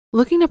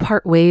Looking to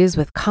part ways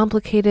with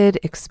complicated,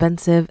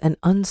 expensive, and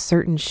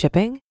uncertain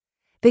shipping?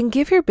 Then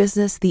give your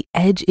business the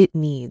edge it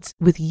needs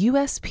with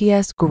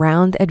USPS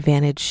Ground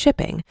Advantage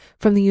shipping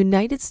from the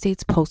United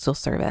States Postal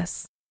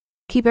Service.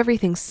 Keep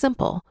everything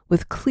simple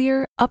with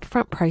clear,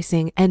 upfront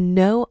pricing and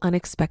no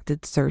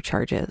unexpected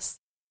surcharges.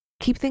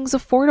 Keep things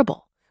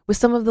affordable with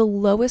some of the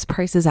lowest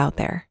prices out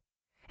there.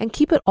 And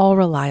keep it all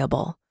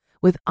reliable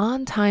with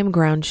on-time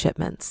ground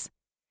shipments.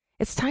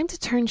 It's time to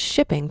turn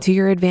shipping to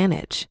your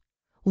advantage.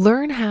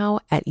 Learn how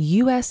at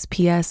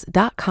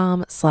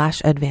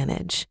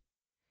USPS.com/advantage.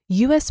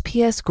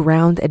 USPS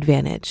Ground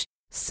Advantage.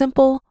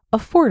 Simple,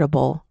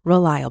 affordable,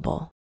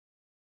 reliable.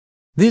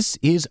 This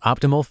is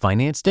Optimal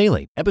Finance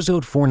Daily,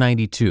 episode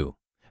 492,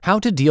 How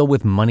to Deal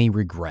with Money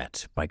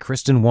Regret by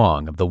Kristin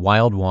Wong of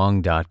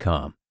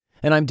thewildwong.com.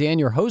 And I'm Dan,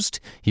 your host,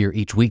 here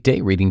each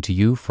weekday reading to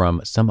you from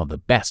some of the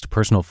best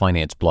personal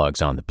finance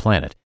blogs on the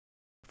planet.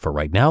 For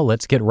right now,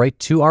 let's get right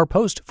to our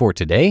post for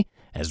today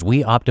as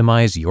we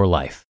optimize your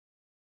life.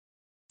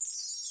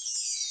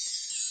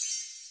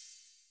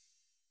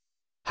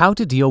 How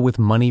to Deal with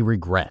Money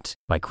Regret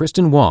by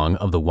Kristin Wong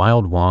of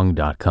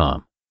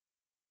thewildwong.com.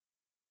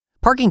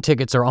 Parking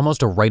tickets are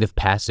almost a rite of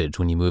passage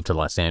when you move to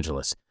Los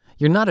Angeles.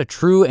 You're not a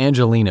true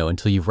Angelino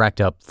until you've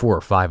racked up 4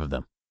 or 5 of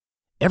them.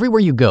 Everywhere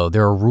you go,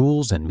 there are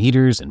rules and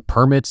meters and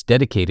permits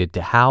dedicated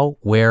to how,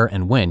 where,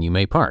 and when you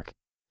may park.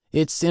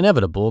 It's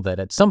inevitable that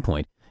at some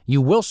point,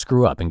 you will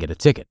screw up and get a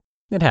ticket.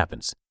 It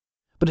happens.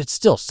 But it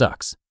still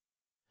sucks.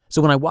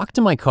 So when I walked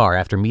to my car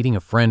after meeting a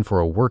friend for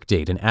a work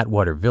date in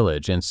Atwater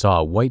Village and saw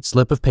a white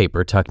slip of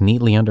paper tucked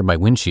neatly under my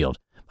windshield,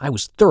 I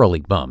was thoroughly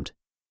bummed.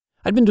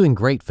 I'd been doing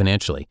great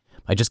financially.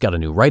 I just got a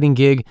new writing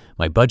gig,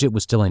 my budget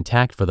was still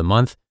intact for the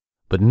month,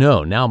 but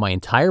now my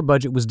entire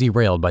budget was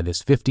derailed by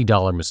this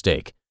 $50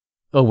 mistake.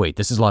 Oh wait,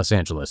 this is Los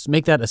Angeles.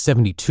 Make that a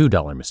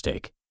 $72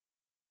 mistake.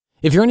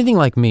 If you're anything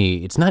like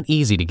me, it's not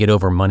easy to get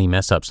over money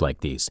mess-ups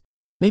like these.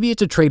 Maybe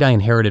it's a trait I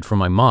inherited from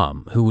my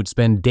mom, who would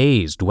spend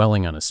days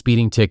dwelling on a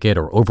speeding ticket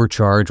or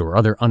overcharge or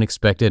other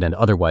unexpected and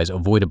otherwise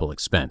avoidable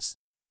expense.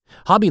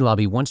 Hobby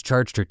Lobby once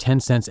charged her 10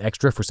 cents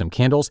extra for some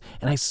candles,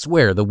 and I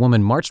swear the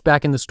woman marched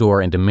back in the store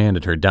and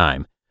demanded her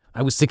dime.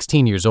 I was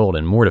 16 years old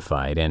and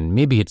mortified, and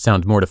maybe it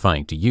sounds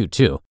mortifying to you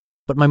too.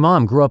 But my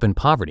mom grew up in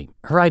poverty.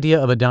 Her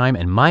idea of a dime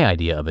and my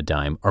idea of a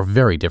dime are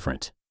very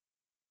different.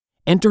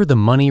 Enter the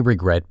money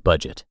regret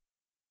budget.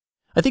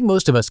 I think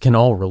most of us can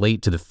all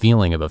relate to the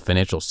feeling of a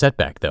financial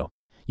setback, though.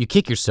 You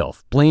kick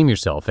yourself, blame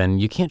yourself, and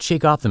you can't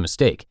shake off the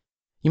mistake.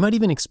 You might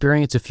even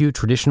experience a few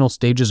traditional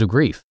stages of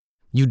grief.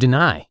 You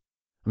deny.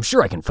 I'm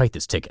sure I can fight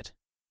this ticket.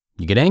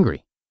 You get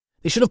angry.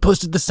 They should have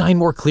posted the sign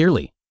more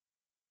clearly.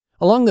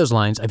 Along those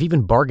lines, I've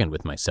even bargained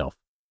with myself.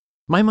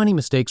 My money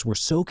mistakes were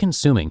so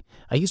consuming,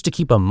 I used to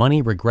keep a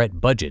money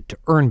regret budget to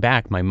earn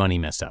back my money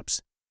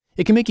mess-ups.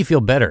 It can make you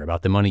feel better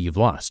about the money you've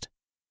lost.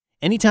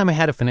 Anytime I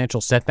had a financial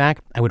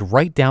setback, I would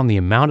write down the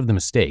amount of the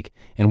mistake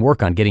and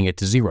work on getting it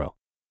to zero.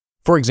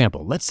 For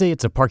example, let's say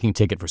it's a parking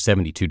ticket for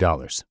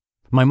 $72.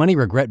 My money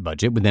regret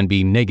budget would then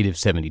be negative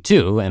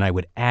 $72, and I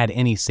would add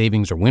any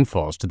savings or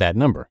windfalls to that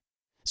number.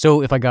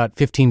 So if I got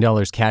 $15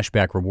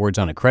 cashback rewards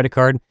on a credit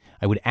card,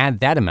 I would add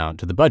that amount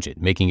to the budget,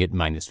 making it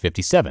minus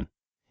 $57.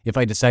 If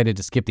I decided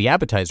to skip the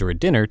appetizer at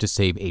dinner to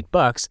save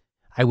 $8,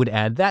 I would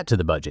add that to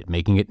the budget,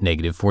 making it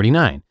negative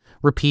 $49.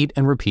 Repeat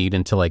and repeat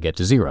until I get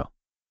to zero.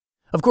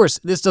 Of course,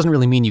 this doesn't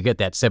really mean you get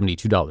that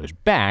 $72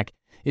 back.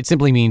 It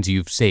simply means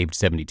you've saved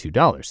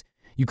 $72.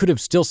 You could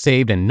have still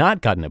saved and not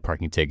gotten a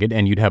parking ticket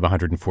and you'd have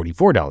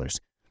 $144.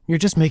 You're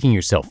just making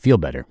yourself feel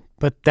better,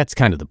 but that's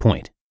kind of the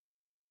point.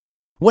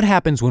 What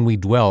happens when we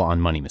dwell on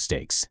money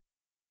mistakes?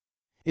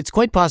 It's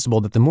quite possible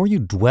that the more you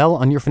dwell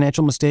on your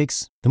financial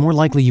mistakes, the more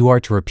likely you are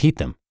to repeat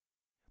them.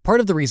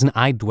 Part of the reason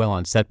I dwell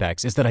on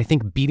setbacks is that I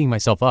think beating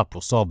myself up will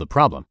solve the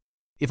problem.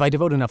 If I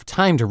devote enough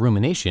time to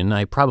rumination,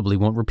 I probably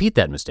won't repeat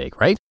that mistake,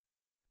 right?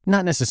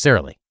 Not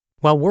necessarily.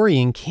 While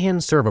worrying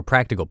can serve a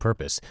practical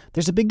purpose,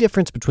 there's a big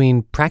difference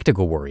between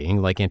practical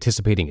worrying, like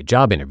anticipating a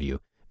job interview,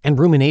 and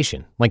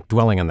rumination, like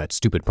dwelling on that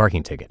stupid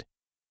parking ticket.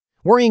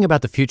 Worrying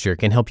about the future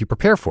can help you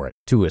prepare for it,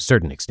 to a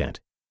certain extent.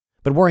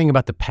 But worrying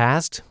about the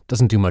past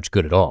doesn't do much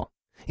good at all.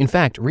 In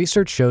fact,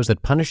 research shows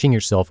that punishing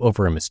yourself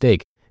over a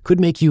mistake could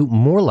make you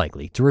more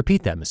likely to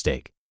repeat that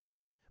mistake.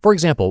 For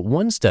example,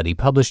 one study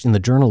published in the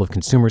Journal of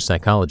Consumer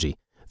Psychology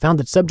found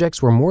that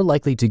subjects were more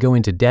likely to go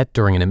into debt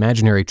during an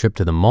imaginary trip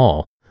to the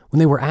mall when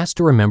they were asked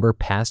to remember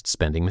past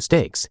spending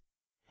mistakes.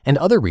 And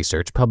other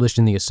research published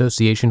in the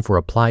Association for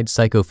Applied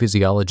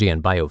Psychophysiology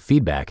and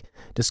Biofeedback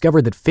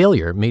discovered that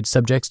failure made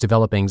subjects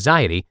develop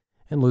anxiety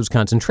and lose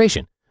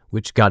concentration,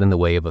 which got in the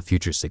way of a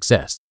future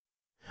success.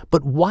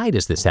 But why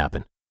does this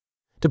happen?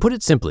 To put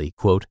it simply,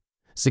 quote,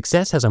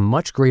 success has a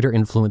much greater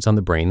influence on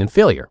the brain than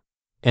failure,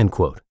 end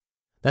quote.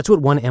 That's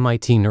what one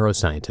MIT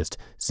neuroscientist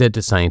said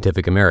to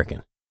Scientific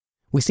American.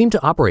 We seem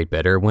to operate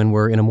better when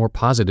we're in a more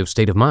positive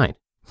state of mind.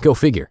 Go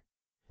figure.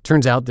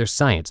 Turns out there's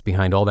science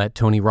behind all that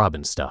Tony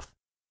Robbins stuff.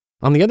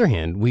 On the other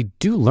hand, we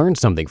do learn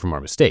something from our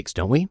mistakes,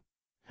 don't we?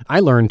 I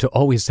learned to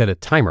always set a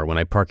timer when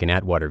I park in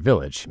Atwater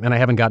Village, and I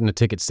haven't gotten a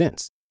ticket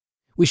since.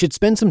 We should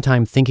spend some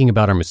time thinking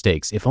about our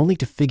mistakes, if only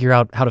to figure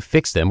out how to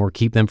fix them or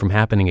keep them from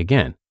happening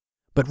again.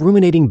 But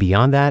ruminating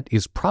beyond that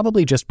is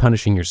probably just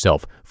punishing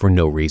yourself for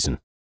no reason.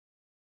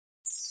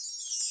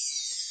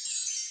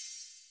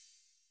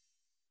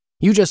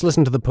 You just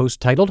listened to the post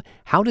titled,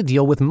 How to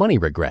Deal with Money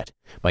Regret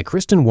by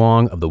Kristin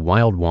Wong of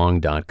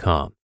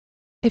thewildwong.com.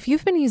 If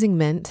you've been using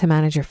Mint to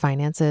manage your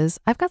finances,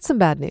 I've got some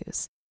bad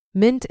news.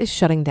 Mint is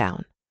shutting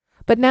down.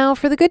 But now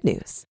for the good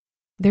news.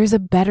 There's a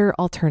better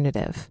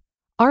alternative.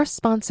 Our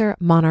sponsor,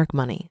 Monarch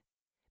Money.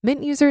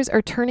 Mint users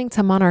are turning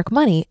to Monarch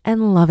Money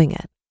and loving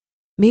it.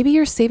 Maybe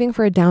you're saving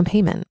for a down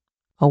payment,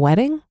 a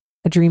wedding,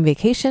 a dream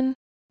vacation,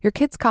 your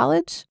kids'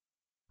 college.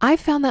 I've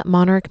found that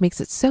Monarch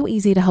makes it so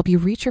easy to help you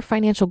reach your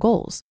financial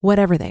goals,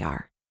 whatever they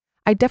are.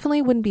 I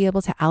definitely wouldn't be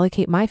able to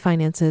allocate my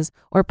finances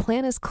or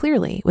plan as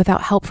clearly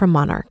without help from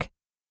Monarch.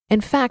 In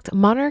fact,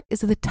 Monarch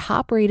is the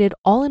top-rated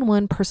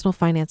all-in-one personal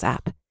finance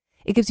app.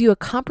 It gives you a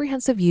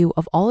comprehensive view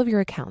of all of your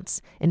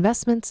accounts,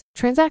 investments,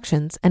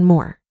 transactions, and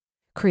more.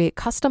 Create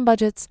custom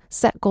budgets,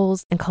 set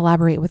goals, and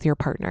collaborate with your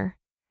partner.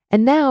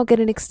 And now get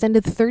an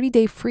extended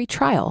 30-day free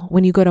trial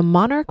when you go to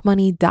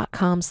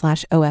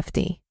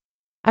monarchmoney.com/OFD.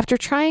 After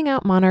trying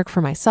out Monarch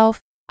for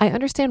myself, I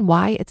understand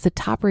why it's the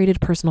top-rated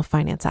personal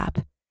finance app.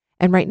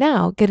 And right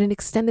now, get an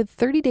extended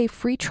 30-day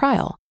free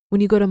trial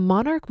when you go to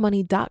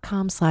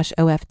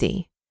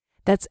monarchmoney.com/OFD.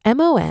 That's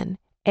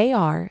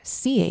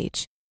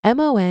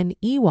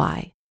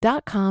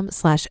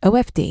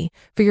monarchmoney.com/OFD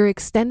for your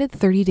extended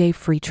 30-day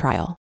free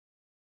trial.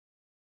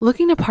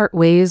 Looking to part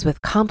ways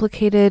with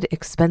complicated,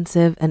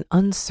 expensive, and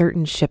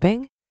uncertain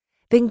shipping?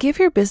 Then give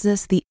your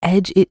business the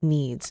edge it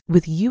needs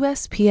with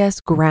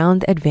USPS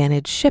Ground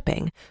Advantage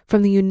shipping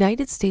from the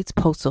United States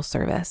Postal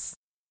Service.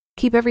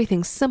 Keep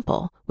everything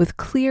simple with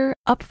clear,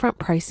 upfront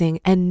pricing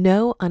and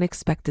no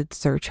unexpected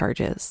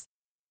surcharges.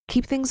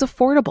 Keep things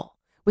affordable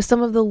with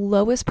some of the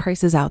lowest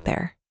prices out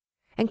there.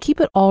 And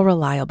keep it all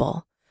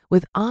reliable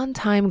with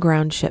on-time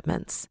ground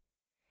shipments.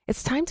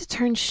 It's time to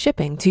turn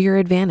shipping to your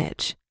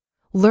advantage.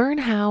 Learn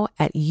how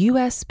at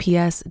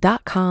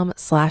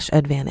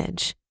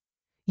USPS.com/advantage.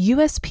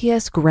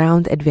 USPS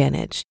Ground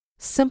Advantage.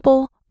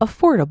 Simple,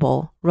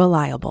 affordable,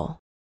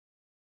 reliable.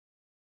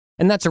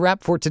 And that's a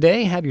wrap for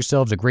today. Have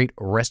yourselves a great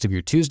rest of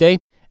your Tuesday.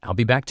 I'll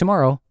be back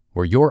tomorrow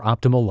where your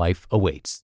optimal life awaits.